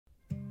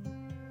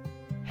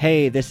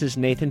Hey, this is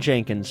Nathan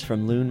Jenkins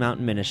from Loon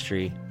Mountain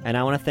Ministry, and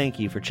I want to thank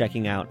you for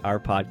checking out our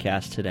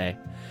podcast today.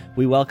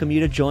 We welcome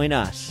you to join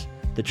us,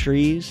 the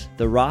trees,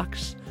 the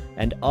rocks,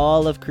 and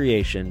all of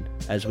creation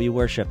as we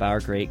worship our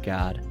great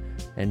God.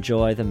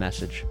 Enjoy the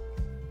message.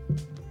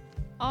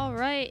 All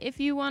right, if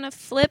you want to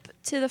flip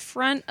to the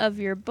front of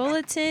your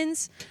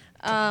bulletins,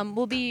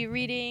 we'll be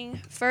reading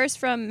first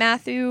from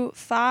Matthew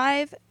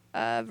 5,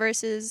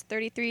 verses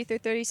 33 through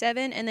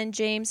 37, and then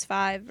James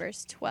 5,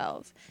 verse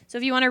 12. So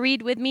if you want to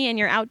read with me in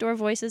your outdoor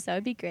voices, that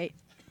would be great.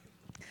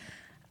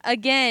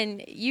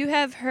 Again, you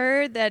have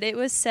heard that it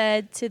was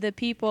said to the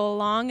people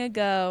long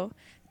ago,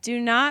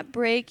 "Do not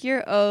break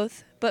your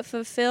oath, but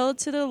fulfill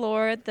to the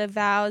Lord the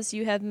vows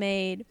you have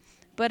made.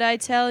 But I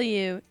tell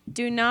you,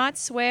 do not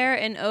swear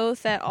an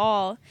oath at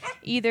all,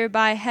 either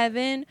by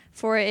heaven,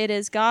 for it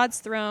is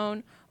God's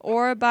throne,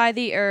 or by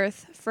the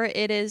earth, for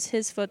it is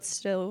his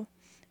footstool,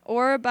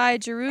 or by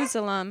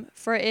Jerusalem,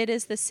 for it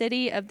is the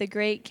city of the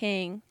great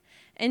king.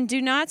 And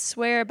do not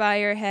swear by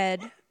your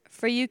head,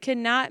 for you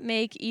cannot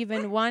make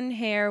even one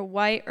hair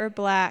white or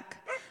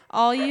black.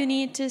 All you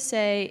need to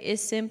say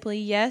is simply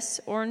yes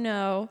or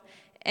no.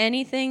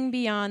 Anything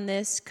beyond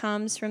this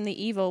comes from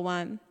the evil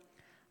one.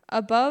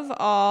 Above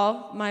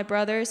all, my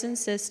brothers and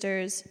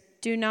sisters,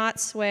 do not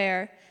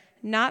swear,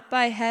 not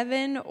by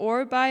heaven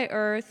or by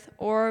earth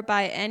or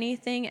by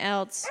anything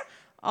else.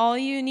 All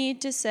you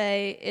need to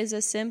say is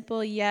a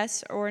simple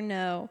yes or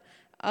no.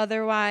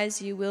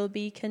 Otherwise, you will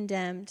be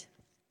condemned."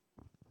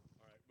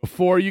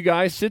 Before you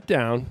guys sit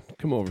down,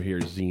 come over here,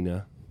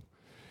 Zena.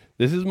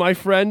 This is my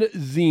friend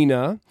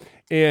Zena,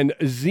 and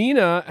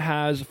Zena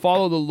has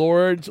followed the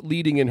Lord's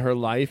leading in her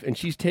life, and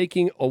she's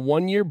taking a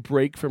 1-year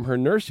break from her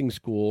nursing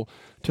school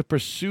to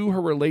pursue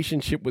her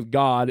relationship with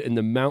God in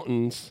the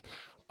mountains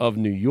of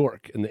New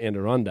York in the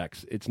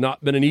Adirondacks. It's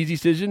not been an easy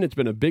decision. It's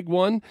been a big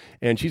one,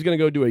 and she's going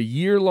to go do a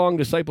year-long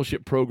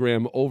discipleship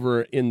program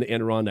over in the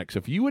Adirondacks. So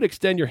if you would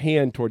extend your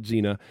hand towards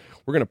Zena,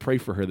 we're going to pray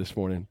for her this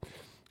morning.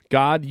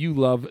 God, you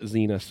love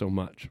Zena so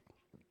much.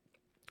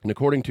 And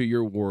according to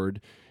your word,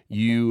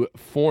 you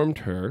formed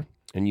her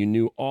and you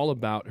knew all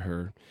about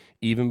her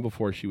even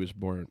before she was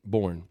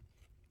born.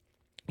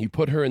 You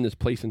put her in this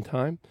place and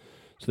time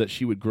so that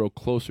she would grow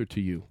closer to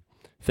you.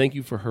 Thank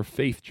you for her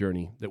faith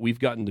journey, that we've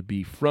gotten to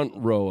be front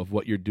row of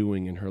what you're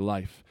doing in her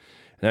life.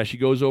 And as she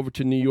goes over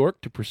to New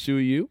York to pursue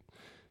you,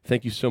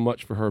 thank you so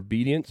much for her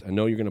obedience. I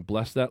know you're going to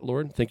bless that,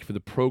 Lord. Thank you for the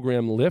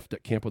program Lift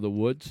at Camp of the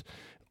Woods,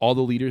 all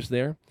the leaders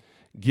there.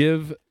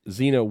 Give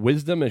Zena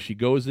wisdom as she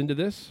goes into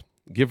this.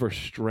 Give her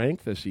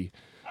strength as she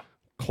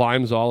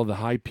climbs all of the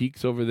high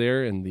peaks over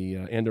there in the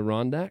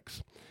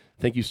Adirondacks.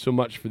 Thank you so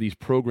much for these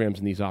programs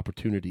and these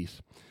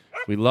opportunities.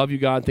 We love you,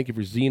 God. Thank you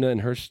for Zena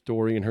and her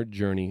story and her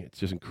journey. It's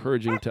just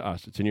encouraging to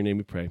us. It's in your name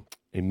we pray.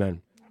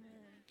 Amen.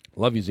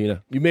 Love you,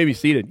 Zena. You may be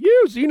seated.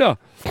 You, Zena.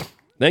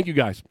 Thank you,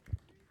 guys.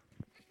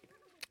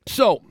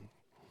 So,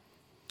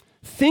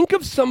 think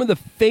of some of the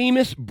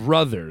famous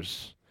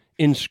brothers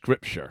in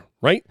Scripture,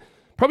 right?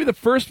 Probably the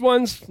first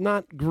ones,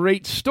 not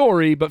great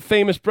story, but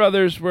famous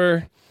brothers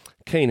were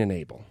Cain and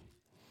Abel,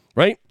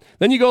 right?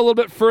 Then you go a little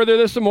bit further,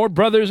 there's some more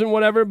brothers and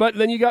whatever, but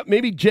then you got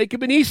maybe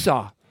Jacob and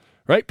Esau,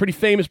 right? Pretty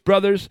famous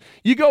brothers.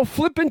 You go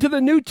flip into the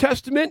New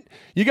Testament,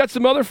 you got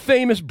some other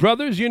famous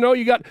brothers, you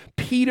got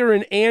Peter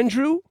and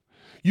Andrew,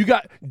 you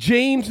got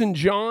James and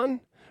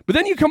John, but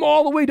then you come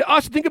all the way to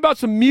us. Think about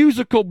some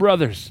musical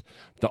brothers,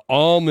 the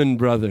Allman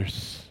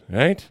Brothers,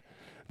 right?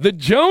 The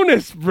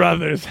Jonas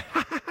Brothers.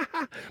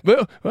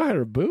 Boo,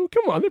 boo,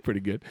 come on, they're pretty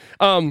good.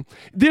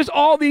 There's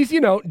all these,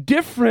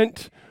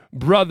 different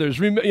brothers.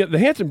 The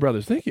Hanson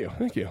brothers, thank you.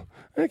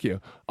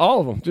 All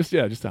of them, just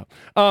stop.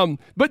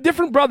 But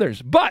different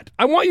brothers. But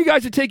I want you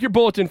guys to take your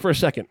bulletin for a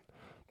second.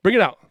 Bring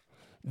it out.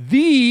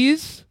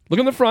 These, look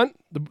on the front,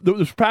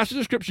 the passage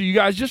of Scripture you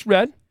guys just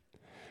read.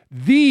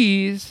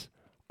 These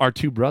are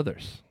two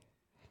brothers.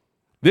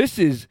 This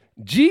is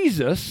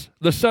Jesus,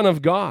 the Son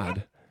of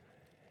God,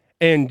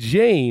 and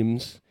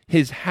James,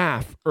 his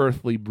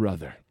half-earthly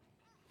brother.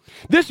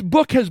 This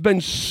book has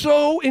been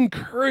so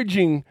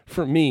encouraging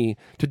for me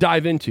to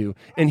dive into,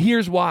 and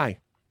here's why.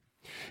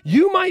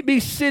 You might be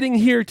sitting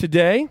here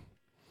today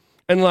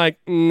and like,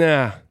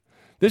 nah,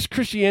 this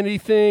Christianity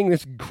thing,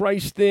 this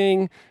Christ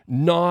thing,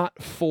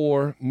 not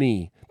for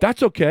me.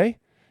 That's okay.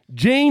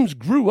 James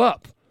grew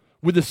up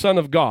with the Son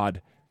of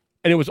God,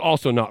 and it was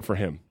also not for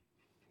him.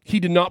 He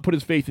did not put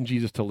his faith in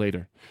Jesus till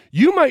later.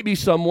 You might be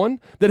someone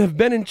that have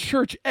been in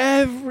church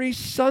every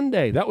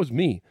Sunday. That was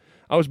me.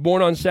 I was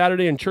born on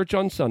Saturday and church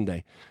on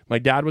Sunday. My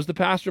dad was the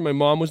pastor. My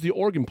mom was the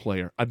organ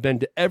player. I've been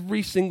to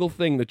every single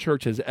thing the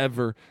church has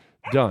ever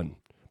done.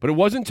 But it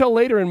wasn't until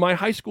later in my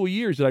high school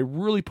years that I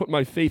really put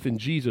my faith in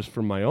Jesus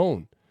for my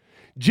own.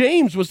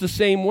 James was the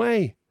same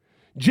way.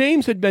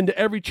 James had been to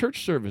every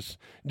church service.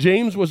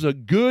 James was a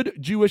good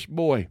Jewish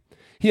boy.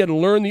 He had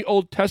learned the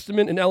Old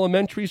Testament in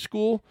elementary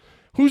school.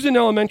 Who's in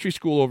elementary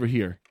school over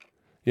here?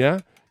 Yeah?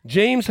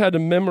 James had to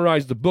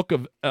memorize the book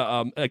of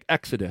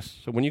Exodus.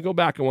 So when you go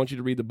back, I want you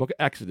to read the book of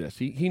Exodus.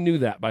 He knew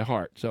that by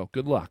heart, so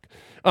good luck.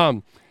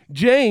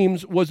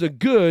 James was a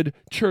good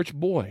church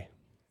boy.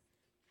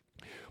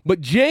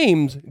 But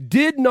James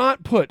did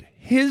not put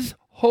his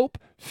hope,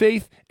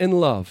 faith, and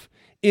love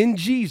in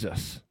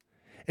Jesus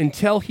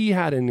until he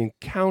had an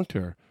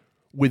encounter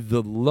with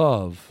the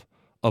love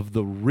of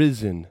the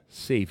risen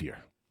Savior.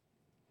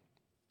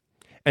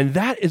 And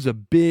that is a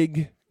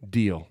big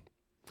deal.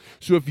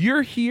 So if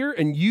you're here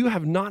and you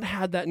have not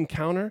had that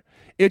encounter,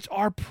 it's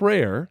our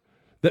prayer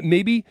that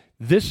maybe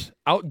this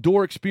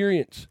outdoor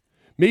experience,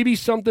 maybe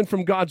something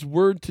from God's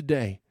word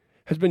today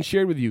has been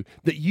shared with you,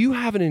 that you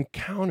have an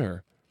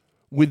encounter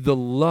with the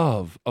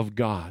love of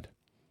God.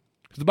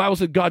 Because the Bible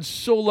said God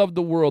so loved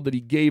the world that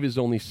he gave his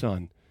only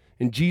son,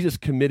 and Jesus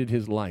committed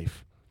his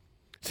life.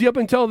 See, up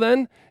until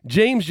then,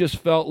 James just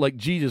felt like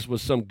Jesus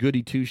was some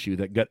goody two-shoe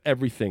that got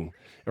everything,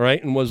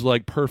 right, and was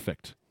like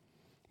perfect.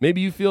 Maybe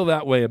you feel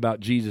that way about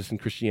Jesus and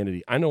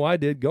Christianity. I know I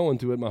did going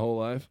to it my whole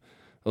life.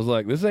 I was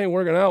like, this ain't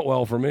working out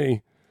well for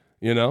me.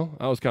 You know,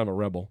 I was kind of a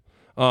rebel.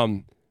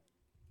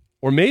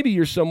 Or maybe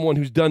you're someone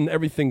who's done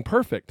everything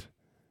perfect.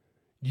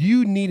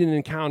 You need an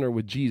encounter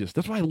with Jesus.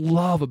 That's what I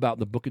love about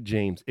the book of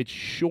James. It's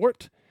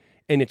short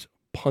and it's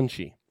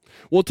punchy.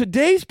 Well,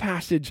 today's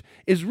passage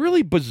is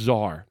really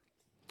bizarre.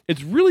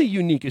 It's really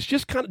unique. It's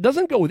just kind of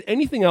doesn't go with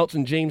anything else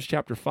in James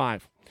chapter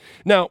 5.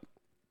 Now,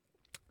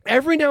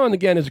 every now and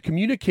again, as a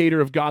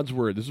communicator of God's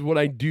word, this is what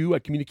I do. I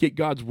communicate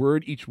God's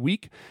word each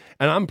week,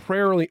 and I'm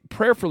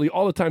prayerfully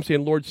all the time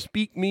saying, Lord,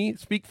 speak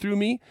through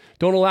me.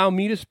 Don't allow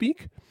me to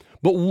speak.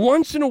 But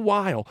once in a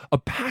while, a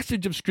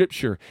passage of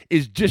Scripture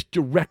is just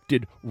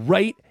directed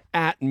right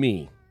at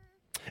me.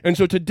 And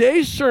so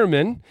today's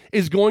sermon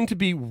is going to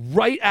be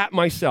right at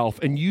myself,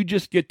 and you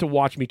just get to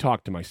watch me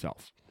talk to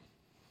myself.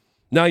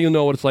 Now you'll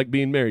know what it's like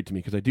being married to me,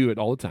 because I do it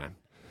all the time,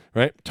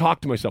 right? Talk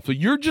to myself. So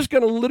you're just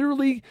going to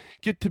literally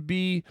get to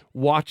be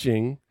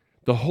watching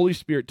the Holy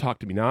Spirit talk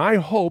to me. Now I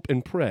hope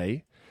and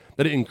pray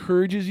that it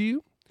encourages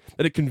you,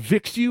 that it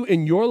convicts you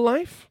in your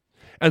life.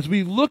 As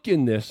we look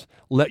in this,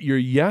 let your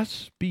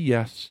yes be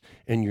yes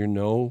and your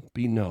no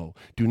be no.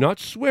 Do not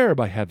swear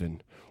by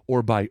heaven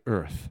or by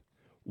earth.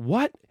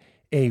 What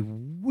a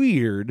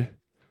weird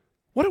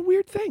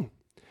thing.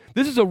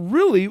 This is a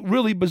really,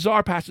 really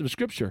bizarre passage of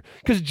Scripture,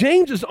 because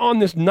James is on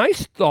this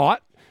nice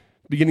thought,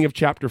 beginning of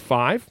chapter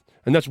 5,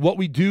 and that's what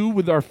we do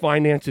with our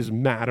finances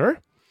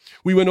matter.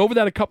 We went over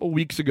that a couple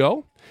weeks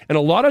ago, and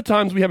a lot of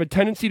times we have a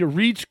tendency to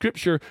read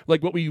Scripture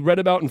like what we read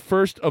about in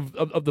first of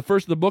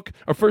the book,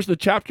 or first of the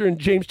chapter in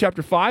James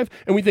chapter 5,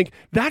 and we think,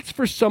 that's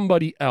for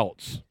somebody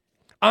else.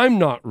 I'm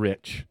not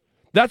rich.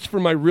 That's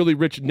for my really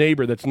rich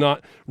neighbor that's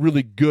not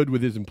really good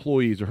with his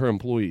employees or her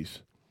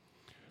employees.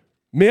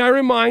 May I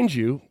remind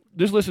you,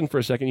 just listen for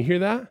a second, you hear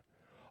that?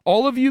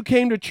 All of you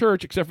came to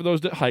church, except for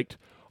those that hiked,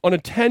 on a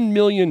 $10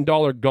 million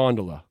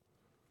gondola.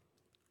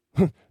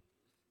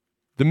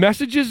 The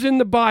messages in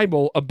the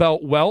Bible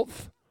about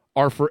wealth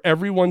are for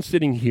everyone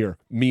sitting here,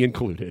 me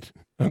included,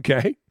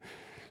 okay?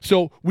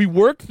 So we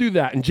worked through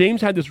that, and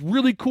James had this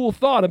really cool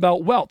thought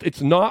about wealth.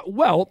 It's not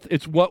wealth,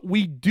 it's what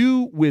we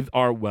do with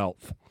our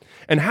wealth.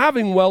 And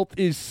having wealth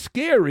is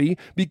scary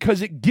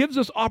because it gives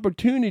us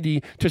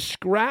opportunity to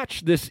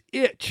scratch this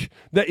itch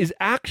that is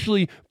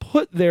actually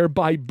put there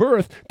by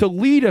birth to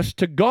lead us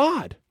to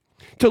God,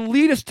 to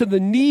lead us to the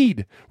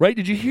need, right?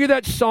 Did you hear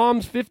that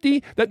Psalms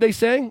 50 that they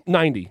sang?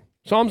 90.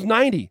 Psalms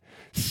 90.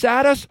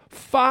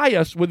 Satisfy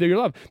us with your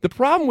love. The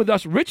problem with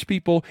us rich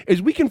people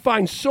is we can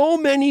find so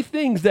many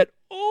things that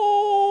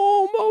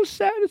almost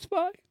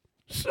satisfy.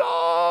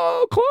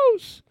 So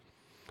close.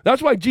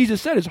 That's why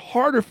Jesus said it's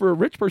harder for a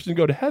rich person to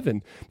go to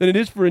heaven than it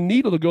is for a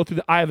needle to go through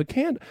the eye of a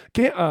candle.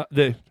 What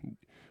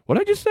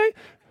did I just say?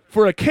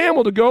 For a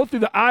camel to go through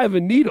the eye of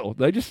a needle.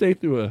 Did I just say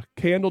through a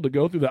candle to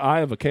go through the eye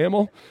of a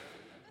camel?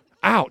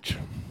 Ouch.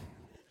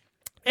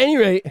 At any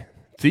rate,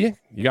 see,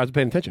 you guys are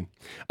paying attention.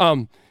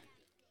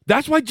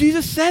 That's why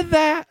Jesus said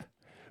that.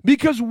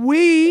 Because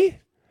we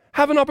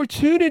have an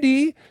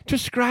opportunity to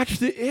scratch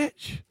the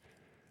itch.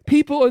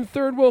 People in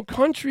third world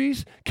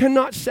countries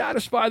cannot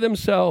satisfy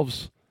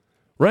themselves,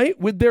 right,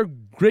 with their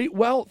great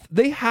wealth.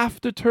 They have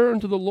to turn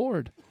to the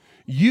Lord.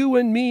 You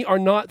and me are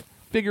not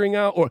figuring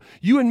out, or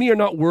you and me are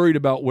not worried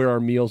about where our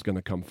meal's going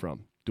to come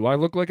from. Do I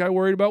look like I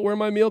worried about where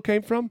my meal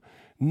came from?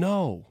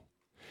 No.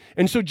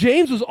 And so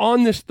James was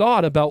on this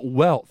thought about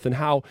wealth and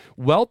how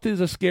wealth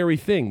is a scary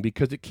thing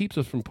because it keeps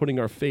us from putting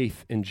our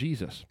faith in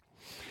Jesus.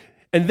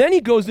 And then he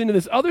goes into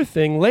this other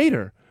thing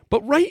later,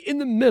 but right in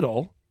the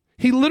middle,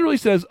 he literally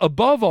says,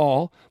 above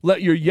all,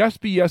 let your yes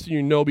be yes and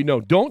your no be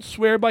no. Don't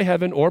swear by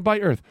heaven or by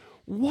earth.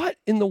 What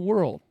in the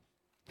world?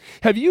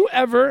 Have you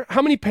ever,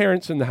 how many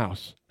parents in the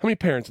house?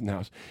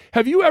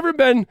 Have you ever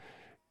been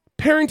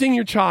parenting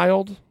your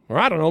child, or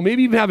I don't know,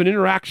 maybe even have an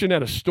interaction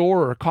at a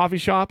store or a coffee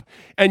shop,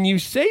 and you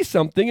say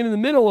something, and in the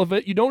middle of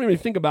it, you don't even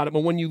think about it,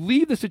 but when you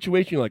leave the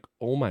situation, you're like,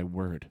 oh my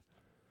word,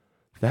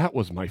 that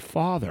was my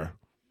father.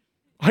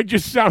 I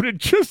just sounded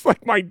just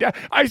like my dad.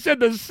 I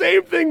said the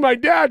same thing my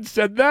dad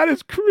said. That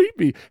is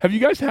creepy. Have you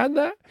guys had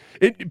that?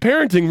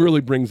 Parenting really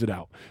brings it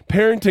out.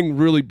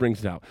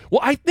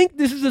 Well, I think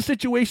this is a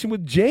situation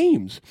with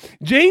James.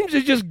 James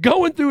is just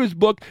going through his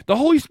book. The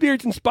Holy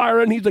Spirit's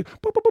inspiring. He's like,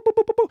 boop, boop, boop,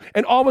 boop, boop, boop,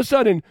 and all of a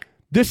sudden,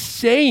 This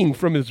saying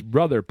from his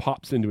brother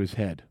pops into his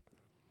head.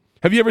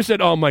 Have you ever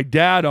said, oh, my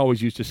dad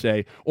always used to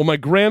say, or my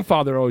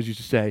grandfather always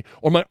used to say,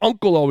 or my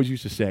uncle always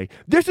used to say?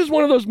 This is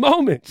one of those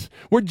moments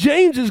where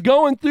James is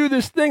going through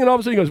this thing, and all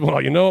of a sudden he goes,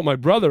 well, you know what my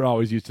brother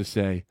always used to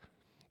say?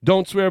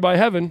 Don't swear by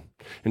heaven,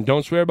 and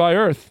don't swear by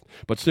earth,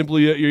 but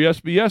simply your yes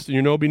be yes, and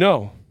your no be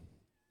no.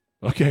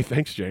 Okay,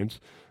 thanks, James.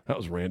 That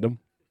was random.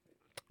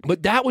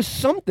 But that was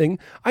something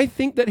I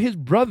think that his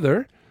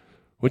brother,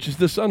 which is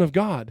the Son of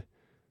God,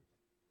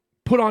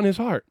 put on his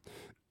heart.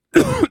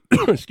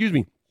 Excuse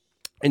me.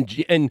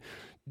 And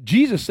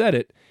Jesus said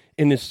it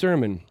in his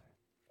Sermon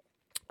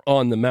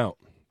on the Mount.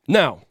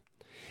 Now,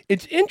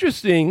 it's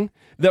interesting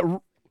that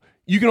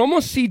you can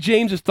almost see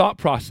James's thought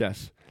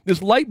process.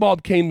 This light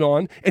bulb came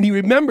on, and he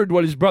remembered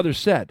what his brother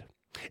said.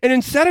 And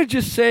instead of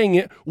just saying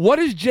it, what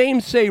does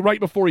James say right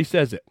before he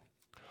says it?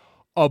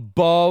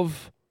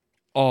 Above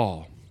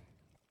all.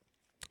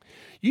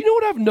 You know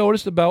what I've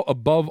noticed about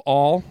above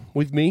all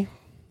with me?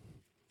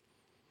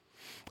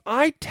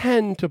 I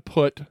tend to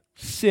put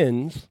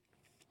sins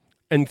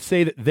and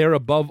say that they're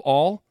above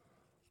all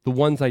the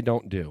ones I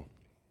don't do.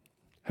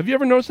 Have you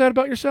ever noticed that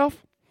about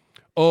yourself?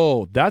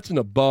 Oh, that's an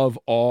above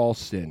all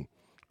sin.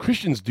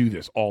 Christians do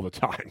this all the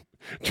time.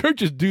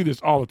 Churches do this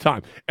all the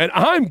time. And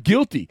I'm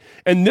guilty.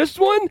 And this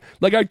one,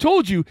 like I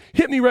told you,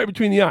 hit me right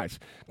between the eyes.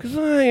 Because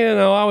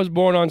I was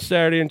born on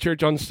Saturday and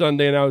church on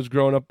Sunday, and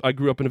I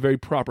grew up in a very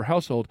proper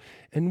household,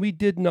 and we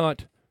did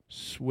not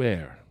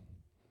swear.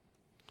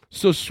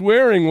 So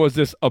swearing was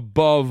this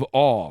above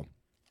all.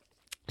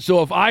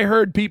 So if I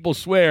heard people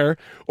swear,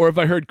 or if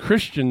I heard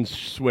Christians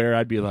swear,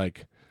 I'd be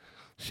like,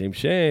 shame,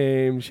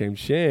 shame, shame,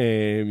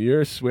 shame,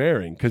 you're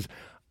swearing. Because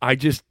I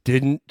just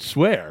didn't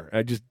swear.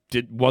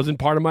 Wasn't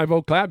part of my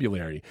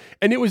vocabulary.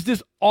 And it was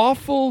this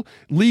awful,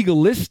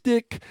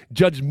 legalistic,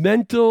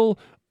 judgmental,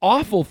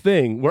 awful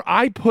thing where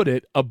I put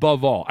it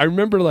above all. I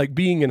remember like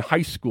being in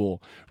high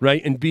school,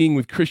 right, and being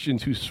with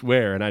Christians who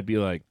swear, and I'd be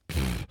like,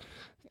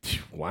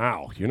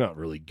 wow, you're not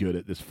really good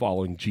at this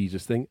following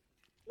Jesus thing.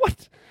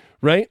 What?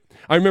 Right?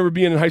 I remember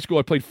being in high school,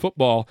 I played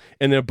football,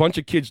 and then a bunch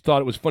of kids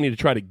thought it was funny to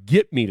try to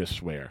get me to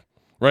swear.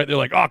 Right? They're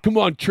like, oh, come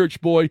on, church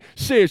boy,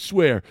 say a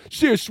swear.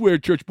 Say a swear,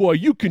 church boy.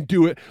 You can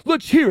do it.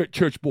 Let's hear it,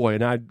 church boy.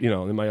 And I'd,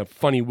 in my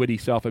funny, witty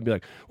self, I'd be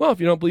like, well,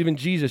 if you don't believe in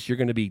Jesus, you're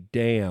going to be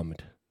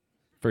damned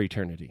for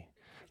eternity.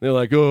 And they're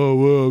like, oh,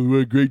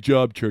 well, great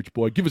job, church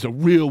boy. Give us a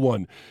real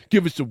one.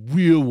 Give us a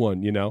real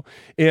one,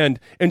 And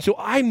so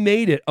I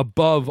made it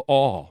above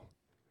all.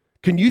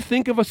 Can you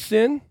think of a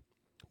sin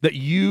that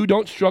you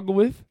don't struggle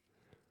with?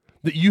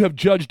 That you have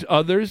judged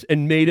others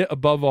and made it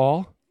above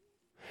all?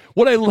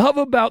 What I love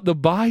about the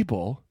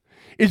Bible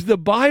is the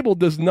Bible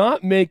does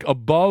not make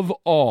above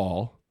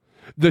all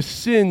the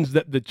sins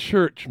that the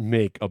church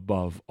make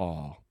above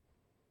all.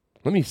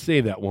 Let me say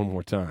that one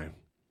more time.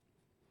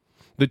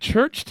 The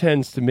church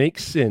tends to make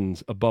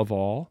sins above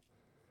all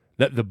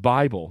that the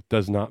Bible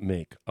does not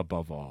make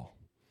above all.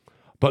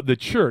 But the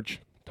church,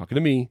 talking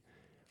to me,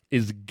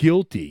 is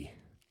guilty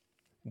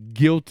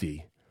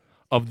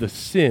of the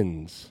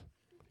sins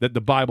that the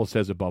Bible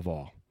says above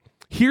all.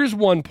 Here's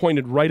one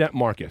pointed right at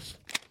Marcus.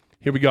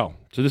 Here we go.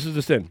 So this is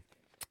the sin.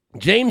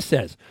 James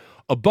says,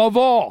 above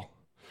all,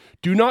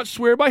 do not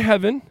swear by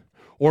heaven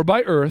or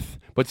by earth,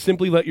 but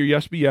simply let your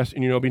yes be yes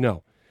and your no be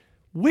no.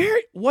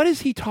 What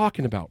is he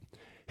talking about?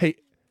 Hey,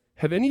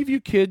 have any of you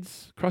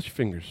kids, cross your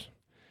fingers.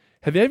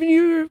 Have any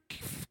of your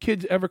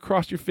kids ever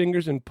crossed your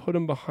fingers and put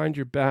them behind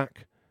your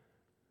back?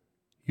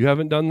 You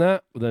haven't done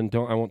that? Well, then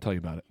I won't tell you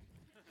about it.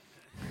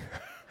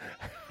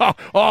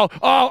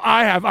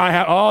 I have.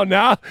 Oh,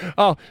 now.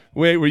 Oh,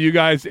 wait, were you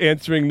guys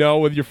answering no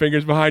with your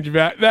fingers behind your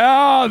back?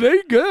 No,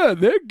 they're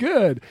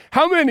good.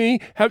 How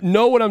many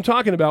know what I'm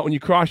talking about when you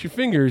cross your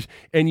fingers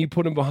and you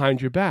put them behind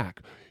your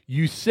back?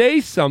 You say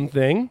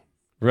something,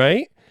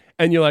 right?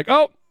 And you're like,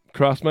 oh,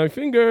 cross my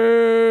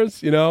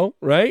fingers,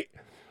 right?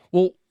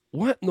 Well,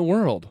 what in the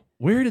world?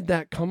 Where did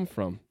that come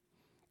from?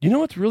 You know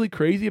what's really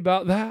crazy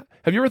about that?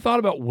 Have you ever thought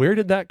about where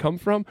did that come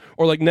from?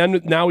 Or like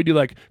now we do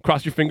like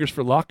cross your fingers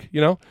for luck,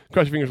 cross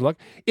your fingers for luck.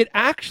 It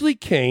actually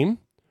came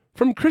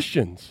from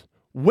Christians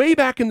way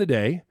back in the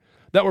day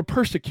that were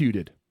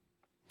persecuted.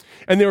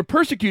 And they were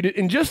persecuted,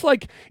 and just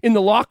like in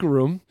the locker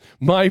room,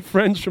 my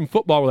friends from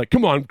football were like,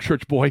 come on,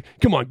 church boy,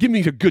 come on, give me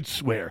a good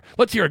swear.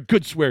 Let's hear a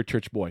good swear,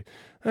 church boy.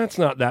 That's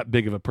not that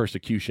big of a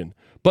persecution.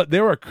 But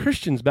there are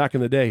Christians back in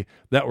the day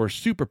that were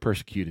super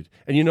persecuted.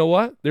 And you know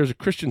what? There's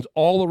Christians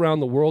all around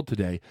the world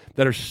today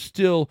that are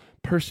still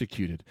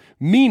persecuted,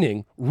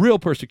 meaning real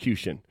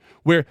persecution,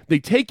 where they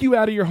take you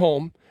out of your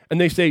home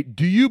and they say,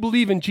 do you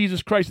believe in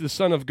Jesus Christ, the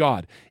Son of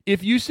God?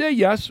 If you say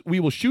yes,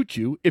 we will shoot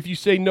you. If you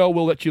say no,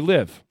 we'll let you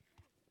live.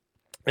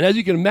 And as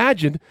you can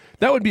imagine,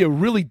 that would be a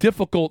really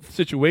difficult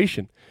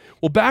situation.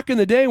 Well, back in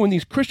the day when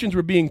these Christians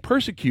were being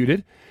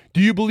persecuted,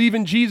 do you believe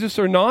in Jesus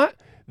or not?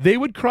 They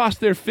would cross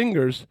their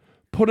fingers,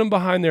 put them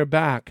behind their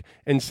back,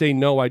 and say,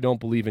 no, I don't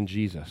believe in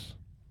Jesus.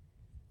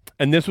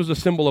 And this was a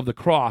symbol of the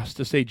cross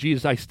to say,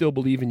 Jesus, I still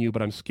believe in you,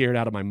 but I'm scared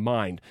out of my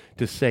mind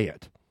to say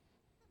it.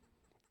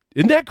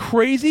 Isn't that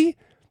crazy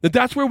that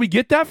that's where we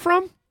get that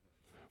from?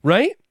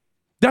 right?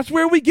 That's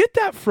where we get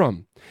that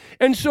from.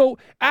 And so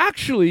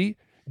actually,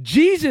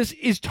 Jesus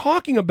is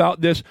talking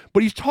about this,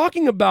 but he's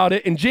talking about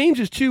it, and James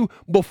is too,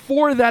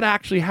 before that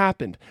actually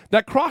happened.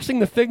 That crossing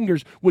the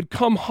fingers would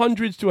come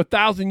hundreds to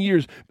 1,000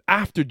 years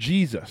after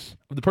Jesus,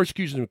 of the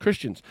persecution of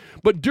Christians.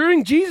 But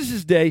during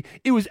Jesus' day,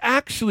 it was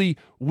actually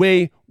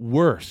way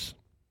worse.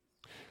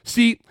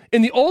 See,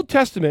 in the Old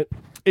Testament,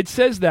 it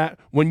says that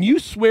when you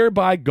swear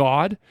by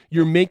God,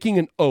 you're making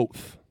an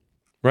oath,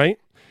 right?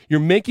 You're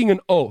making an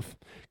oath.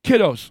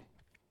 Kiddos,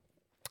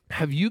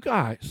 have you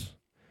guys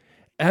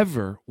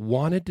ever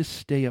wanted to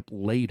stay up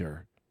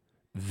later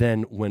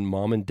than when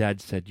mom and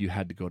dad said you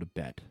had to go to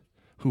bed?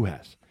 Who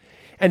has?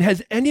 And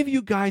has any of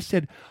you guys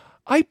said,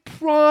 I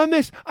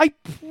promise I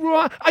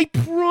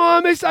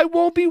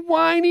won't be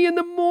whiny in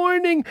the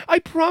morning. I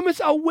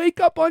promise I'll wake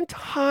up on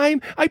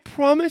time. I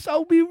promise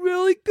I'll be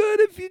really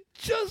good if you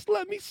just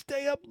let me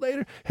stay up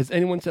later. Has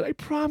anyone said, I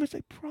promise?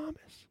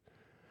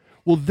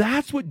 Well,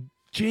 that's what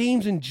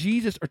James and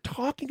Jesus are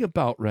talking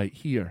about right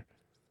here.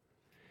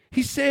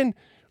 He's saying,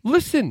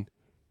 listen,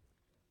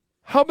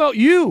 how about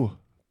you,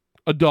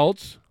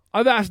 adults?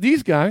 I've asked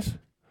these guys,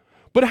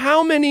 but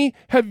how many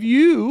have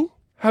you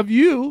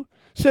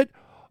said,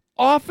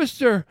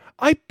 officer,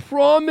 I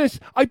promise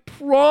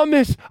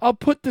I'll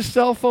put the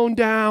cell phone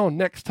down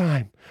next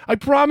time. I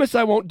promise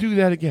I won't do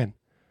that again.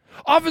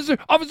 Officer,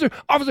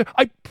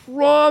 I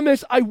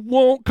promise I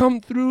won't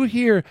come through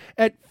here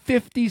at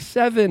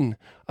 57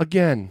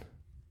 again.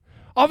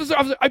 Officer,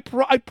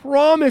 I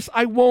promise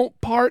I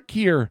won't park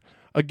here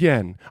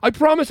again. I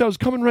promise I was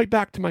coming right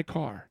back to my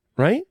car,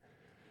 right?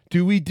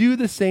 Do we do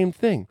the same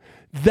thing?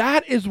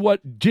 That is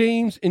what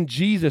James and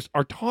Jesus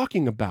are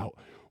talking about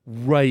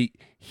right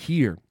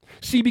here.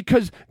 See,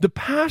 because the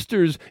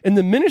pastors and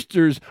the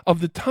ministers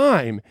of the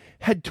time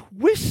had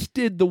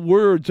twisted the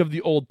words of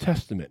the Old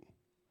Testament.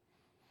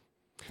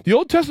 The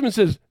Old Testament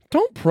says,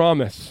 don't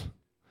promise.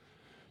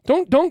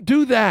 Don't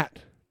do that.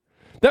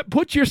 That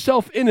puts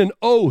yourself in an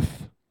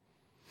oath.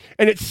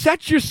 And it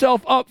sets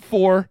yourself up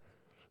for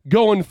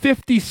going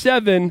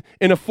 57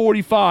 in a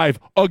 45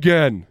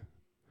 again.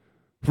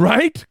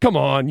 Right? Come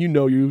on, you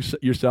know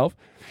yourself.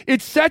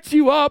 It sets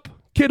you up,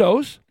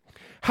 kiddos.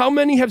 How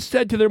many have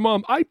said to their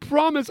mom, I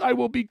promise I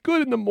will be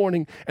good in the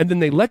morning, and then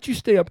they let you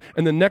stay up,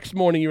 and the next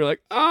morning you're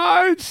like,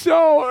 it's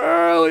so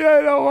early,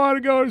 I don't want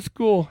to go to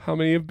school. How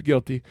many are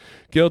guilty?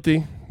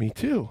 Guilty. Me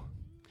too.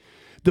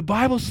 The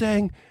Bible's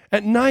saying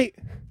at night,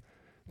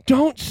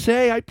 don't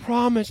say, I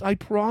promise.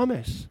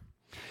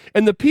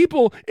 And the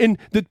people in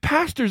the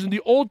pastors in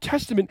the Old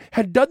Testament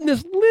had done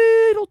this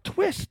little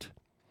twist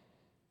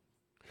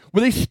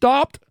where they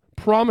stopped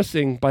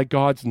promising by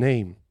God's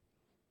name.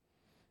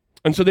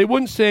 And so they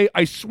wouldn't say,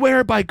 I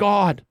swear by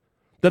God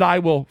that I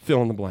will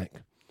fill in the blank.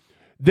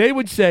 They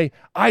would say,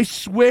 I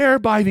swear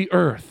by the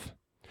earth,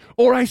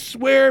 or I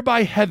swear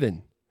by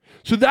heaven.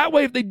 So that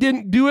way, if they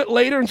didn't do it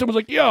later and someone's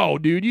like, yo,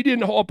 dude, you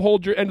didn't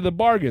uphold your end of the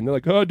bargain. They're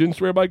like, I didn't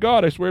swear by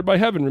God. I swear by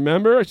heaven.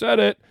 Remember? I said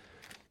it.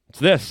 It's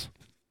this.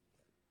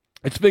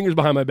 It's fingers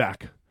behind my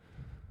back,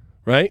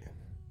 right?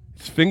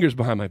 It's fingers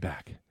behind my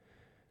back.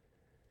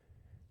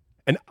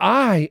 And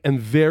I am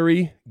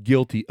very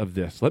guilty of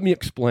this. Let me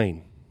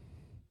explain.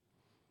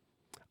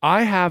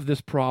 I have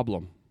this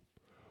problem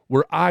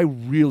where I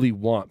really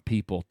want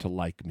people to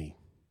like me.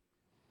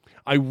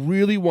 I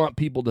really want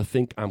people to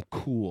think I'm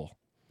cool.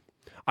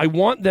 I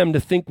want them to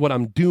think what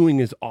I'm doing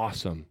is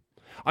awesome.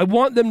 I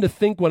want them to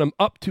think what I'm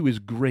up to is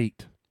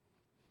great.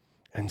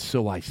 And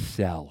so I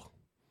sell.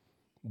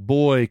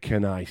 Boy,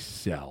 can I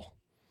sell.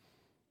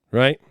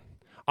 Right?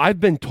 I've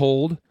been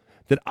told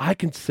that I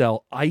can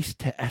sell ice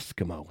to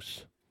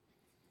Eskimos.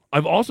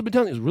 I've also been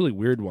telling you, it's a really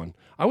weird one.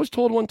 I was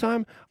told one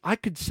time I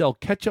could sell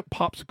ketchup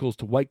popsicles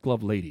to white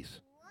glove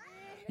ladies.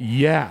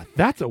 Yeah,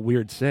 that's a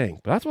weird saying,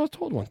 but that's what I was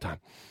told one time.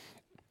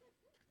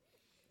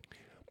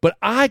 But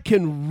I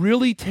can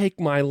really take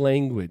my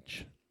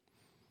language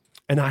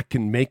and I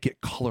can make it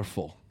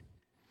colorful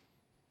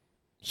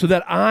so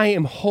that I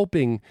am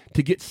hoping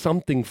to get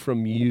something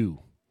from you.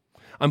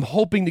 I'm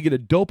hoping to get a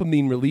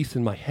dopamine release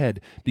in my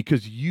head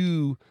because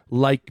you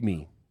like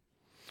me.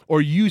 Or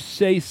you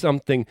say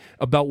something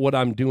about what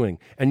I'm doing.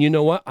 And you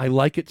know what? I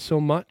like it so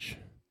much,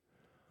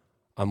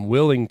 I'm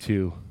willing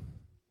to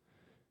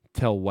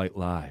tell white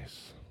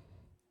lies.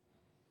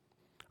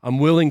 I'm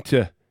willing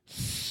to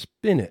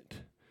spin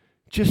it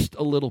just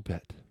a little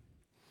bit.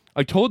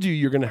 I told you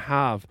you're going to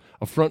have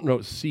a front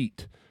row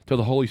seat to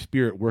the Holy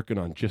Spirit working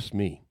on just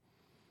me.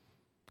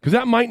 Because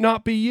that might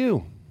not be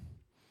you.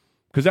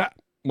 Because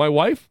my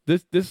wife,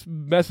 this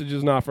message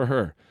is not for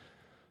her.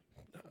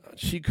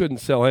 She couldn't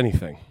sell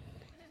anything.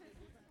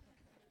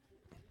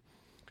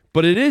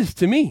 But it is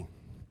to me.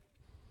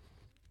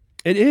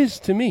 It is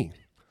to me.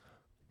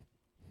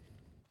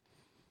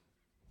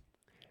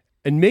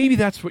 And maybe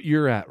that's what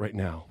you're at right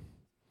now.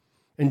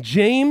 And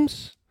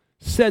James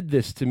said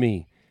this to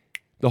me.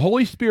 The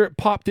Holy Spirit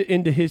popped it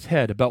into his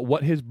head about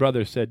what his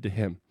brother said to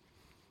him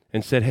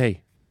and said,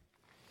 hey,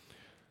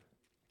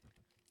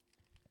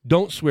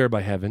 don't swear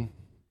by heaven.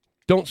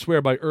 Don't swear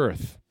by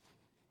earth,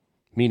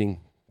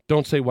 meaning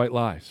Don't say white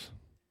lies.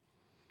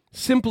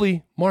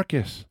 Simply,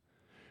 Marcus,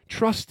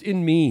 trust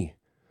in me,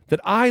 that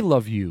I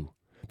love you,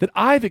 that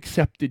I've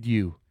accepted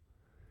you.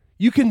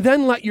 You can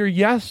then let your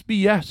yes be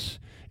yes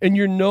and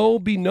your no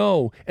be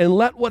no, and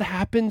let what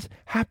happens,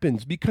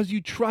 happens, because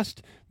you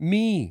trust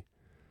me.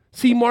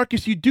 See,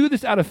 Marcus, you do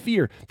this out of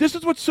fear. This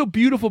is what's so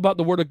beautiful about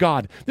the Word of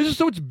God. This is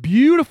what's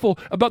beautiful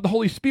about the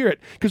Holy Spirit.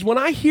 Because when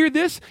I hear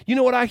this, you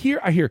know what I hear?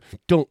 I hear,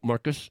 don't,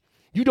 Marcus.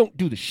 You don't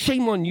do this.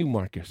 Shame on you,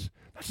 Marcus.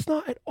 That's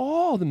not at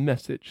all the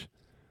message.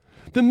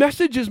 The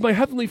message is my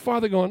Heavenly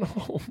Father going,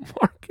 oh,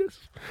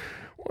 Marcus,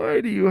 why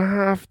do you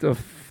have to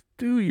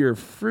do your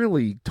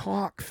frilly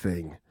talk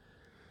thing?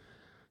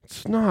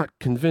 It's not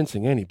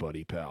convincing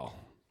anybody, pal.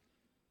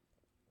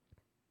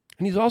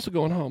 And he's also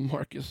going, oh,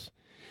 Marcus,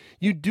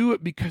 you do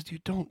it because you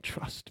don't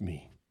trust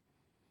me.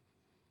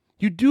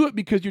 You do it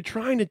because you're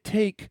trying to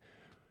take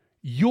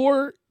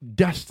your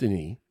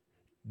destiny,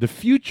 the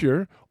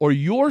future, or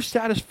your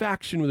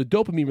satisfaction with a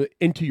dopamine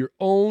into your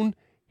own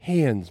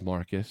hands,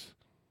 Marcus.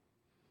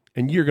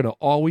 And you're going to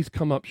always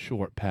come up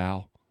short,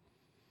 pal.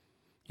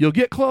 You'll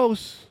get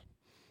close.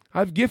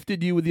 I've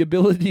gifted you with the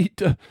ability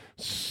to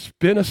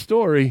spin a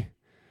story.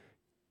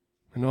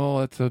 And oh,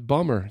 that's a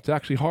bummer. It's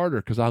actually harder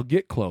because I'll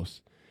get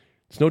close.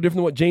 It's no different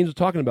than what James was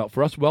talking about.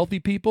 For us wealthy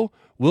people,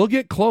 we'll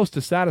get close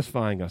to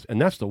satisfying us,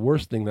 and that's the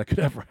worst thing that could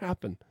ever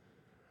happen.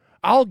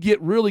 I'll get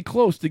really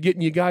close to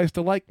getting you guys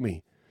to like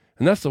me,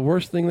 and that's the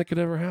worst thing that could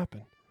ever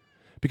happen.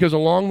 Because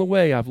along the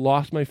way, I've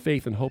lost my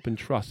faith and hope and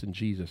trust in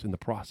Jesus in the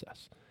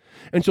process.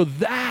 And so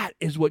that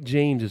is what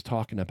James is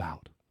talking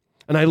about.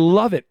 And I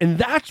love it. And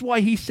that's why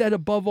he said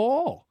above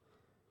all.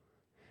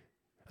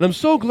 And I'm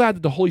so glad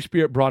that the Holy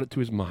Spirit brought it to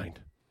his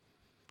mind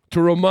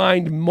to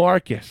remind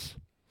Marcus,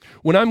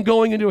 when I'm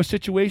going into a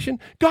situation,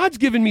 God's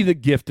given me the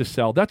gift to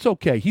sell. That's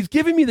okay. He's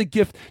given me the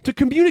gift to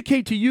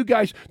communicate to you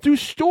guys through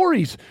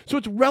stories so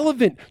it's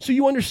relevant, so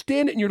you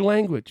understand it in your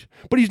language.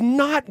 But he's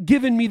not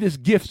given me this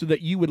gift so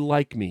that you would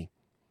like me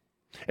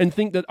and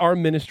think that our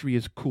ministry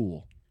is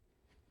cool.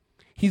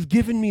 He's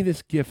given me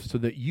this gift so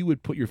that you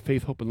would put your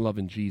faith, hope, and love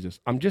in Jesus.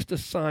 I'm just a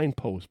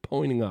signpost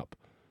pointing up.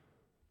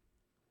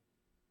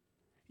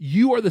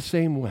 You are the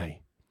same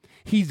way.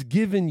 He's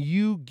given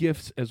you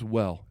gifts as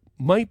well.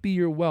 Might be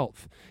your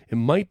wealth. It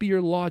might be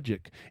your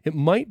logic. It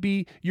might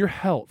be your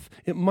health.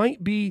 It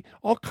might be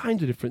all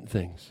kinds of different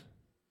things.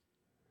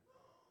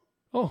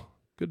 Oh,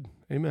 good.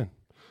 Amen.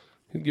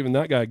 He's giving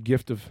that guy a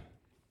gift of...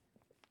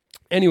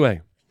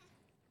 Anyway,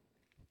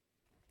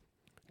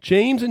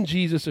 James and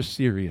Jesus are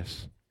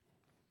serious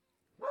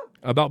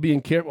about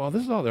being careful. Well,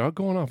 this is all they're all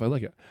going off. I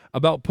like it.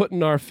 About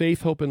putting our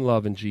faith, hope, and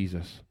love in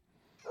Jesus.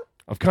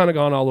 I've kind of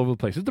gone all over the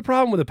place. It's the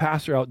problem with a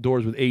pastor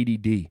outdoors with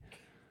ADD.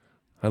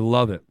 I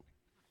love it.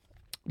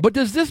 But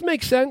does this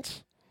make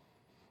sense?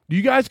 Do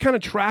you guys kind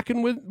of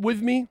tracking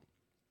with me?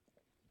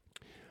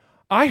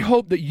 I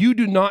hope that you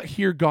do not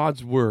hear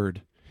God's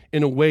word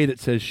in a way that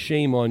says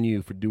shame on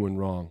you for doing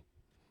wrong.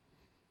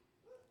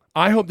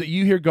 I hope that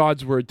you hear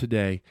God's word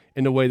today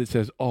in a way that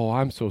says, oh,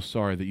 I'm so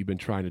sorry that you've been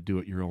trying to do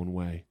it your own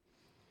way.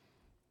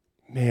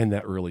 Man,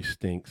 that really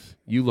stinks.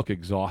 You look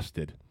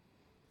exhausted.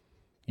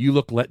 You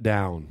look let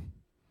down.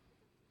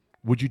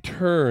 Would you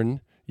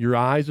turn your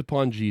eyes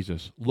upon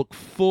Jesus, look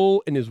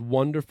full in his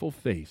wonderful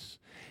face,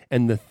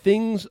 and the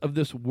things of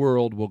this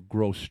world will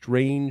grow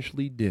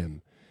strangely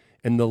dim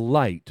in the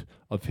light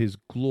of his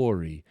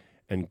glory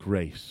and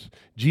grace.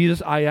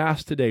 Jesus, I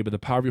ask today by the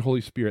power of your Holy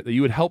Spirit that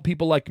you would help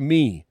people like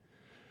me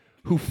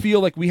who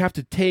feel like we have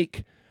to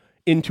take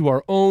into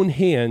our own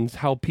hands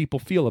how people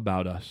feel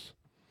about us.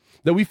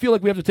 That we feel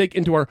like we have to take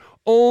into our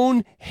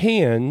own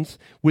hands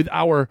with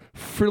our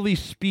frilly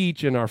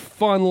speech and our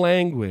fun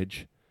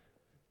language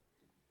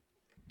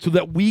so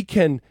that we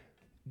can,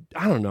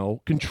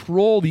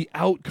 control the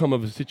outcome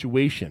of a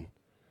situation.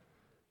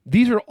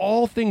 These are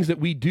all things that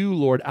we do,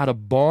 Lord, out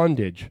of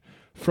bondage,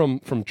 from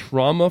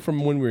trauma,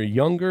 from when we were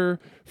younger,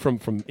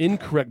 from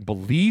incorrect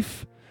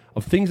belief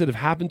of things that have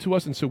happened to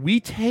us. And so we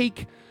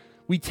take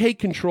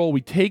control,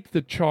 we take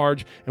the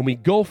charge, and we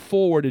go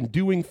forward in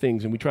doing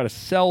things, and we try to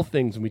sell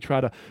things, and we try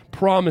to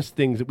promise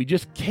things that we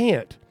just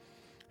can't.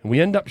 And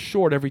we end up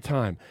short every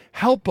time.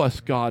 Help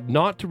us, God,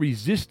 not to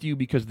resist you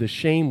because of the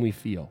shame we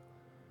feel,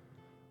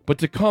 but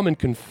to come and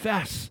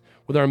confess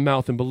with our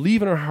mouth and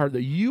believe in our heart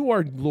that you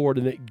are Lord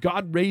and that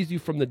God raised you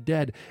from the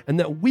dead and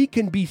that we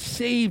can be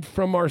saved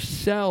from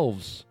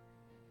ourselves.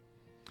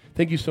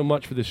 Thank you so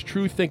much for this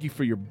truth. Thank you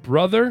for your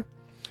brother.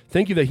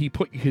 Thank you that he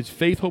put his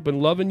faith, hope,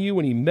 and love in you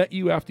when he met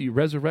you after you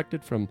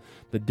resurrected from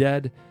the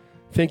dead.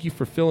 Thank you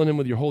for filling him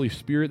with your Holy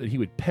Spirit, that he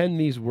would pen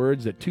these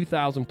words, that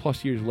 2,000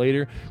 plus years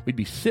later, we'd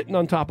be sitting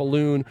on top of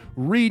Loon,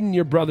 reading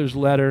your brother's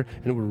letter,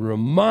 and it would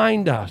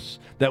remind us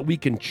that we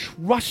can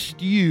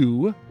trust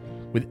you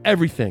with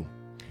everything,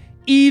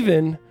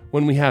 even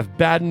when we have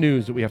bad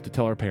news that we have to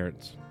tell our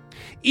parents,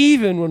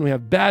 even when we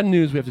have bad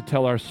news we have to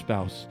tell our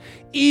spouse,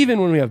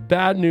 even when we have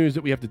bad news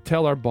that we have to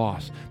tell our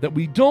boss, that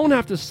we don't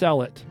have to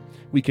sell it.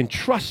 We can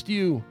trust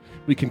you.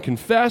 We can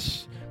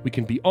confess. We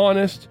can be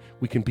honest.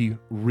 We can be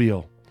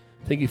real.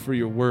 Thank you for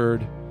your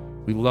word.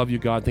 We love you,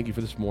 God. Thank you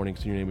for this morning.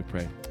 In your name we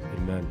pray.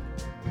 Amen.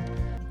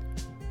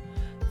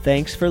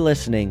 Thanks for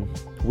listening.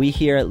 We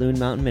here at Loon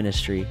Mountain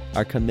Ministry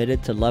are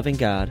committed to loving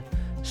God,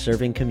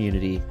 serving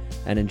community,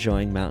 and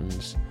enjoying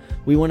mountains.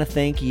 We want to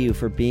thank you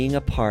for being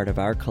a part of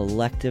our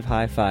collective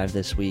high five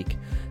this week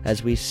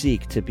as we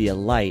seek to be a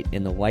light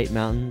in the White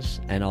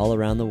Mountains and all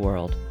around the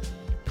world.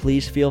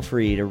 Please feel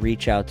free to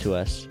reach out to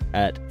us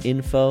at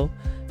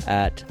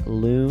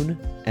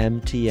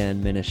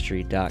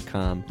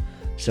info@loonmtnministry.com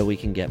so we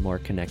can get more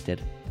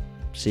connected.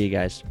 See you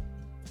guys.